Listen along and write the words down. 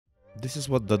This is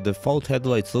what the default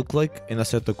headlights look like in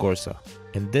Assetto Corsa,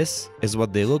 and this is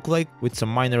what they look like with some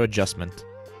minor adjustment.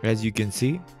 As you can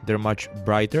see, they're much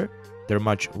brighter, they're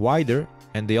much wider,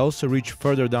 and they also reach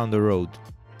further down the road.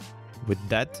 With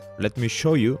that, let me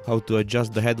show you how to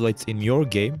adjust the headlights in your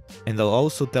game, and I'll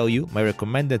also tell you my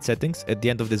recommended settings at the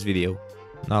end of this video.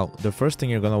 Now, the first thing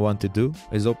you're gonna want to do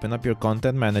is open up your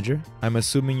Content Manager. I'm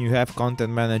assuming you have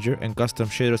Content Manager and Custom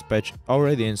Shaders Patch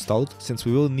already installed, since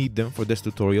we will need them for this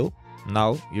tutorial.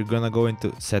 Now, you're gonna go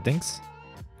into Settings,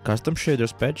 Custom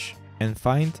Shaders Patch, and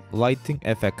find Lighting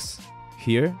FX.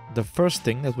 Here, the first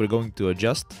thing that we're going to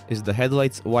adjust is the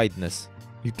headlight's wideness.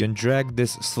 You can drag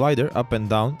this slider up and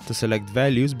down to select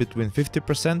values between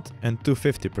 50% and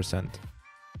 250%.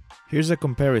 Here's a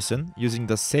comparison using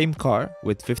the same car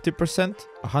with 50%,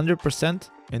 100%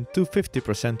 and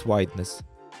 250% wideness.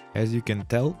 As you can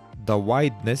tell, the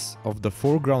wideness of the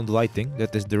foreground lighting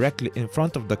that is directly in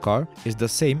front of the car is the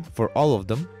same for all of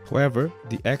them. However,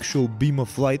 the actual beam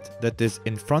of light that is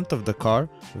in front of the car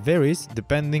varies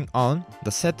depending on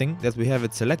the setting that we have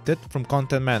it selected from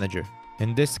Content Manager.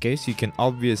 In this case, you can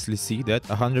obviously see that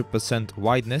 100%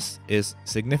 wideness is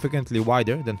significantly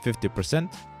wider than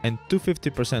 50%, and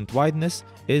 250% wideness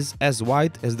is as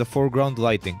wide as the foreground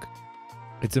lighting.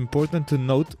 It's important to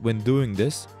note when doing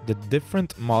this that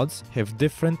different mods have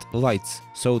different lights,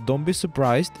 so don't be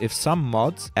surprised if some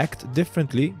mods act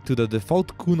differently to the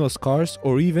default Kunos cars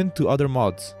or even to other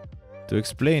mods. To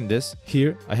explain this,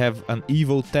 here I have an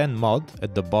Evo 10 mod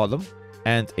at the bottom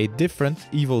and a different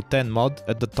Evo 10 mod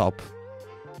at the top.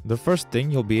 The first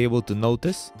thing you'll be able to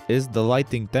notice is the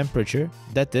lighting temperature,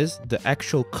 that is, the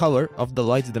actual color of the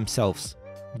lights themselves.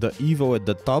 The Evo at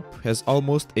the top has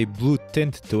almost a blue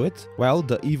tint to it, while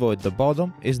the Evo at the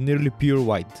bottom is nearly pure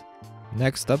white.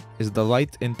 Next up is the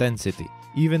light intensity.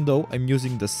 Even though I'm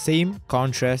using the same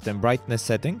contrast and brightness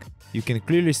setting, you can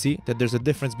clearly see that there's a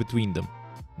difference between them.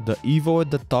 The Evo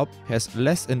at the top has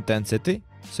less intensity,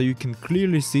 so you can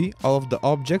clearly see all of the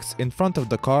objects in front of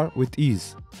the car with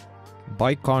ease.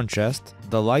 By contrast,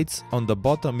 the lights on the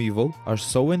bottom Evo are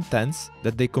so intense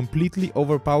that they completely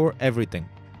overpower everything.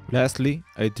 Lastly,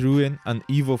 I threw in an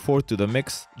Evo 4 to the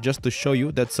mix just to show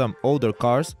you that some older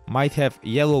cars might have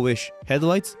yellowish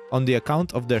headlights on the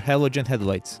account of their halogen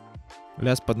headlights.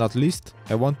 Last but not least,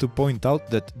 I want to point out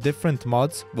that different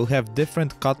mods will have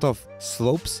different cutoff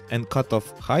slopes and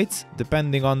cutoff heights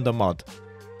depending on the mod.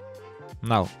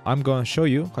 Now, I'm gonna show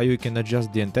you how you can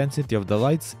adjust the intensity of the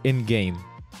lights in-game.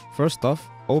 First off,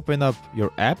 open up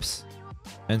your apps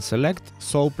and select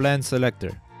Sol Plan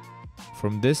Selector.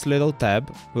 From this little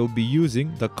tab, we'll be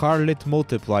using the car lit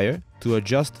multiplier to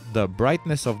adjust the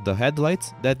brightness of the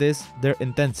headlights, that is, their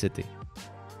intensity.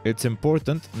 It's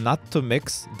important not to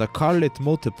mix the car lit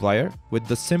multiplier with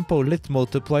the simple lit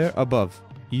multiplier above.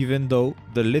 Even though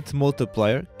the lit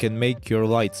multiplier can make your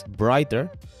lights brighter,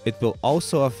 it will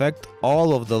also affect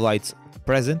all of the lights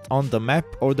present on the map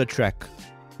or the track.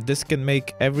 This can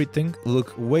make everything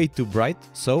look way too bright,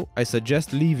 so I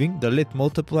suggest leaving the lit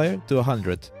multiplier to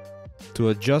 100. To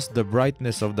adjust the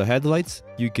brightness of the headlights,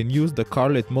 you can use the car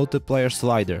lit multiplier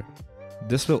slider.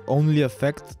 This will only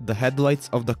affect the headlights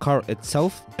of the car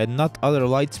itself and not other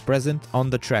lights present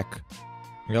on the track.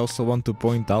 I also want to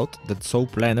point out that Sol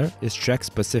Planner is track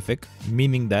specific,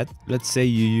 meaning that, let's say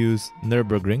you use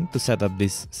Nürburgring to set up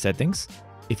these settings.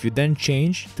 If you then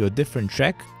change to a different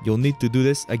track, you'll need to do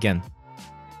this again.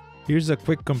 Here's a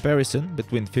quick comparison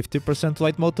between 50%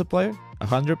 light multiplier,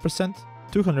 100%,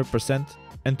 200%,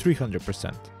 and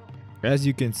 300%. As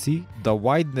you can see, the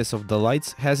wideness of the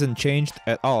lights hasn't changed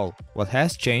at all. What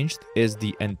has changed is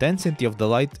the intensity of the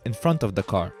light in front of the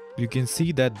car. You can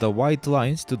see that the white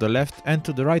lines to the left and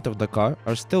to the right of the car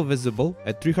are still visible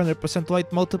at 300%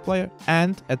 light multiplier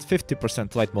and at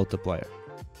 50% light multiplier.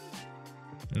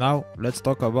 Now let's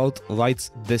talk about light's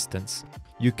distance.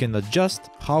 You can adjust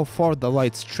how far the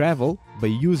lights travel by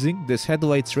using this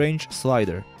headlights range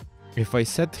slider. If I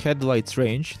set headlights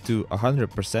range to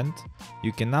 100%,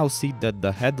 you can now see that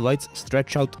the headlights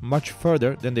stretch out much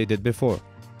further than they did before.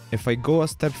 If I go a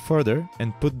step further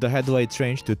and put the headlights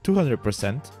range to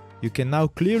 200%, you can now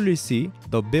clearly see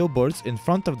the billboards in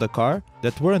front of the car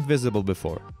that weren't visible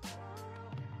before.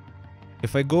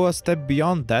 If I go a step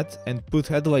beyond that and put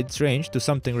headlights range to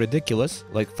something ridiculous,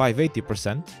 like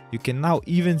 580%, you can now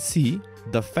even see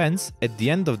the fence at the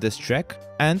end of this track,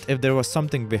 and if there was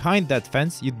something behind that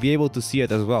fence, you'd be able to see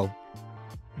it as well.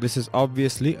 This is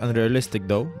obviously unrealistic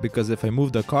though, because if I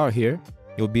move the car here,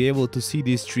 you'll be able to see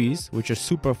these trees, which are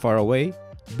super far away,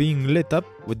 being lit up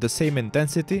with the same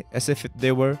intensity as if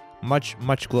they were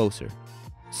much closer.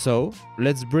 So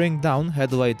let's bring down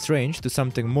headlight's range to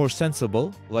something more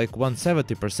sensible, like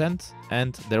 170%,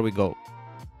 and there we go.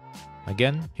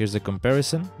 Again, here's a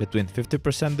comparison between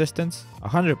 50% distance,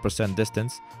 100%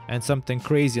 distance, and something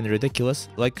crazy and ridiculous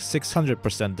like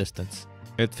 600% distance.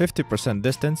 At 50%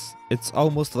 distance, it's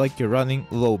almost like you're running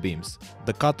low beams.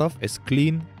 The cutoff is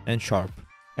clean and sharp.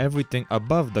 Everything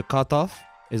above the cutoff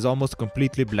is almost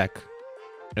completely black.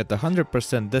 At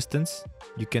 100% distance,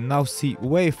 you can now see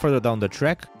way further down the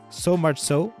track, so much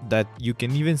so that you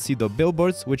can even see the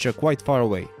billboards, which are quite far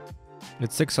away. At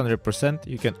 600%,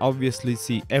 you can obviously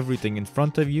see everything in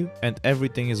front of you and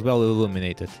everything is well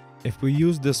illuminated. If we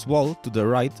use this wall to the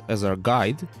right as our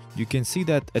guide, you can see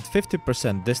that at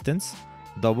 50% distance,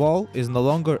 the wall is no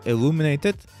longer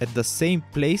illuminated at the same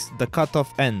place the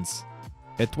cutoff ends.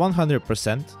 At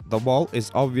 100%, the wall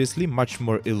is obviously much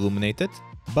more illuminated,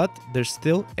 but there's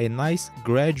still a nice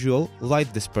gradual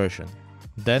light dispersion.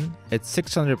 Then, at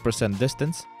 600%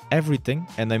 distance, everything,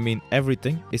 and I mean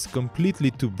everything, is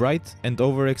completely too bright and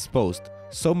overexposed,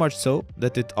 so much so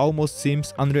that it almost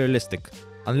seems unrealistic.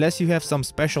 Unless you have some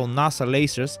special NASA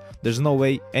lasers, there's no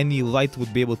way any light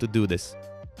would be able to do this.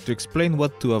 To explain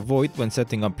what to avoid when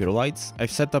setting up your lights,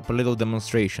 I've set up a little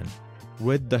demonstration.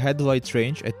 With the headlights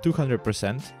range at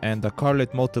 200% and the car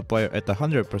lit multiplier at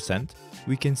 100%,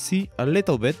 we can see a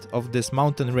little bit of this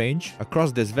mountain range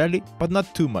across this valley, but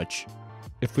not too much.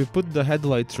 If we put the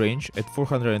headlights range at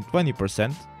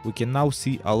 420%, we can now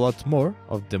see a lot more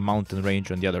of the mountain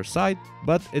range on the other side,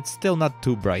 but it's still not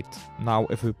too bright. Now,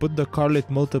 if we put the car lit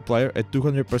multiplier at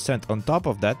 200% on top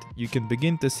of that, you can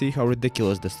begin to see how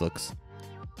ridiculous this looks.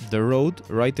 The road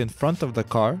right in front of the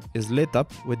car is lit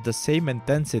up with the same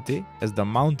intensity as the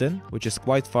mountain, which is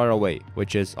quite far away,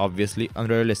 which is obviously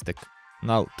unrealistic.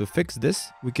 Now, to fix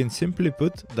this, we can simply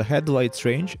put the headlights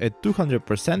range at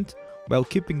 200% while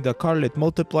keeping the car lit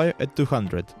multiplier at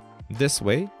 200. This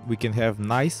way, we can have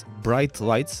nice, bright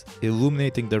lights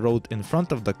illuminating the road in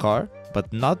front of the car,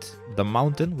 but not the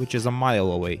mountain, which is a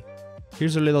mile away.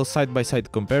 Here's a little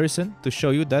side-by-side comparison to show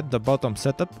you that the bottom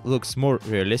setup looks more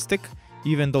realistic,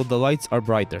 even though the lights are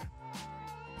brighter.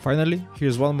 Finally,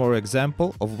 here's one more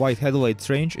example of why headlights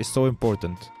range is so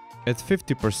important. At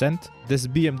 50%, this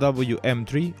BMW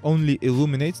M3 only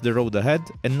illuminates the road ahead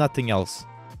and nothing else.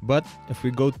 But if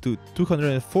we go to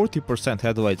 240%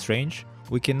 headlights range,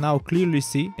 we can now clearly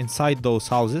see inside those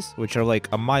houses, which are like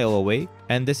a mile away,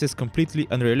 and this is completely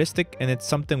unrealistic and it's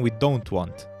something we don't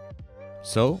want.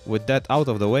 So, with that out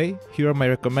of the way, here are my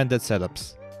recommended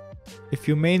setups. If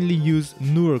you mainly use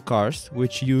newer cars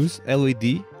which use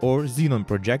LED or xenon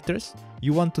projectors,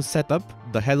 you want to set up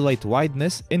the headlight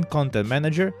wideness in Content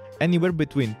Manager anywhere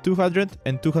between 200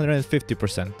 and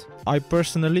 250%. I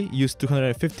personally use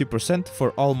 250%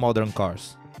 for all modern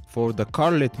cars. For the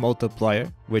car lit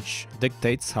multiplier, which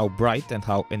dictates how bright and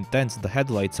how intense the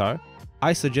headlights are,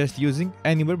 I suggest using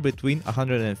anywhere between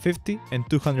 150 and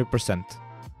 200%.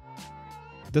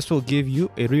 This will give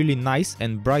you a really nice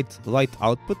and bright light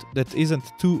output that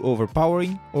isn't too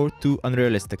overpowering or too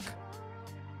unrealistic.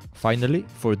 Finally,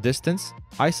 for distance,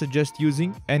 I suggest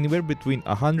using anywhere between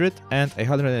 100 and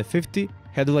 150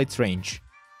 headlights range.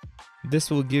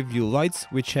 This will give you lights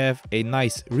which have a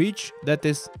nice reach that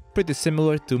is pretty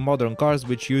similar to modern cars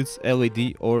which use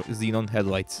LED or xenon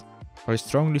headlights. I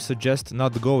strongly suggest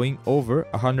not going over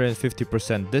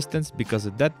 150% distance because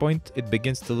at that point it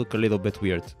begins to look a little bit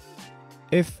weird.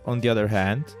 If, on the other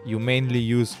hand, you mainly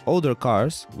use older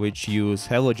cars which use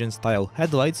halogen style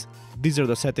headlights, these are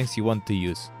the settings you want to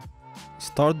use.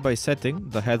 Start by setting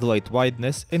the headlight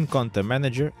wideness in Content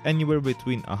Manager anywhere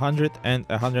between 100 and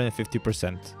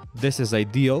 150%. This is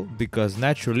ideal because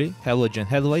naturally halogen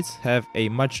headlights have a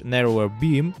much narrower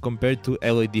beam compared to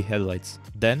LED headlights.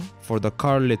 Then, for the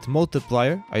car lit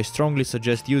multiplier, I strongly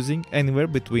suggest using anywhere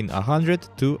between 100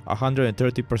 to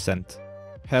 130%.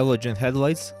 Halogen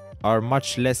headlights are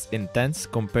much less intense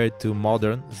compared to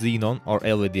modern xenon or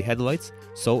LED headlights,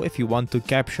 so if you want to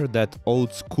capture that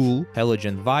old school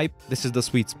halogen vibe, this is the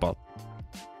sweet spot.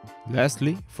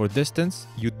 Lastly, for distance,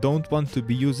 you don't want to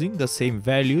be using the same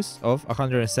values of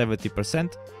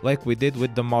 170% like we did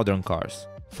with the modern cars.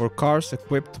 For cars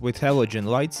equipped with halogen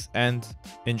lights and,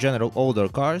 in general, older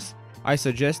cars, I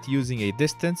suggest using a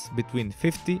distance between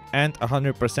 50 and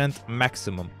 100%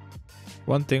 maximum.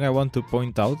 One thing I want to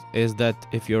point out is that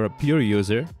if you're a pure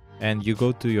user and you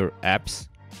go to your apps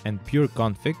and pure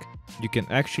config, you can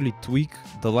actually tweak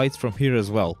the lights from here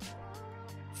as well.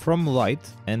 From light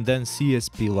and then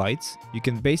CSP lights, you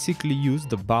can basically use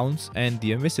the bounce and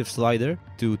the emissive slider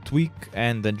to tweak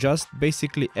and adjust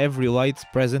basically every light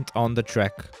present on the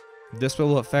track. This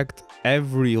will affect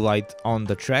every light on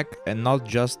the track and not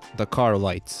just the car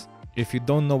lights. If you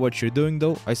don't know what you're doing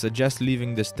though, I suggest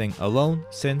leaving this thing alone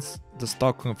since the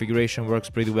stock configuration works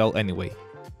pretty well anyway.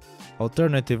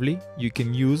 Alternatively, you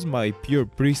can use my pure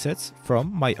presets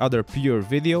from my other pure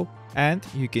video, and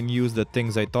you can use the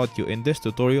things I taught you in this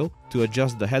tutorial to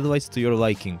adjust the headlights to your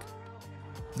liking.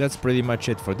 That's pretty much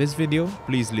it for this video.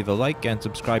 Please leave a like and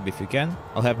subscribe if you can.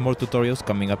 I'll have more tutorials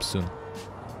coming up soon.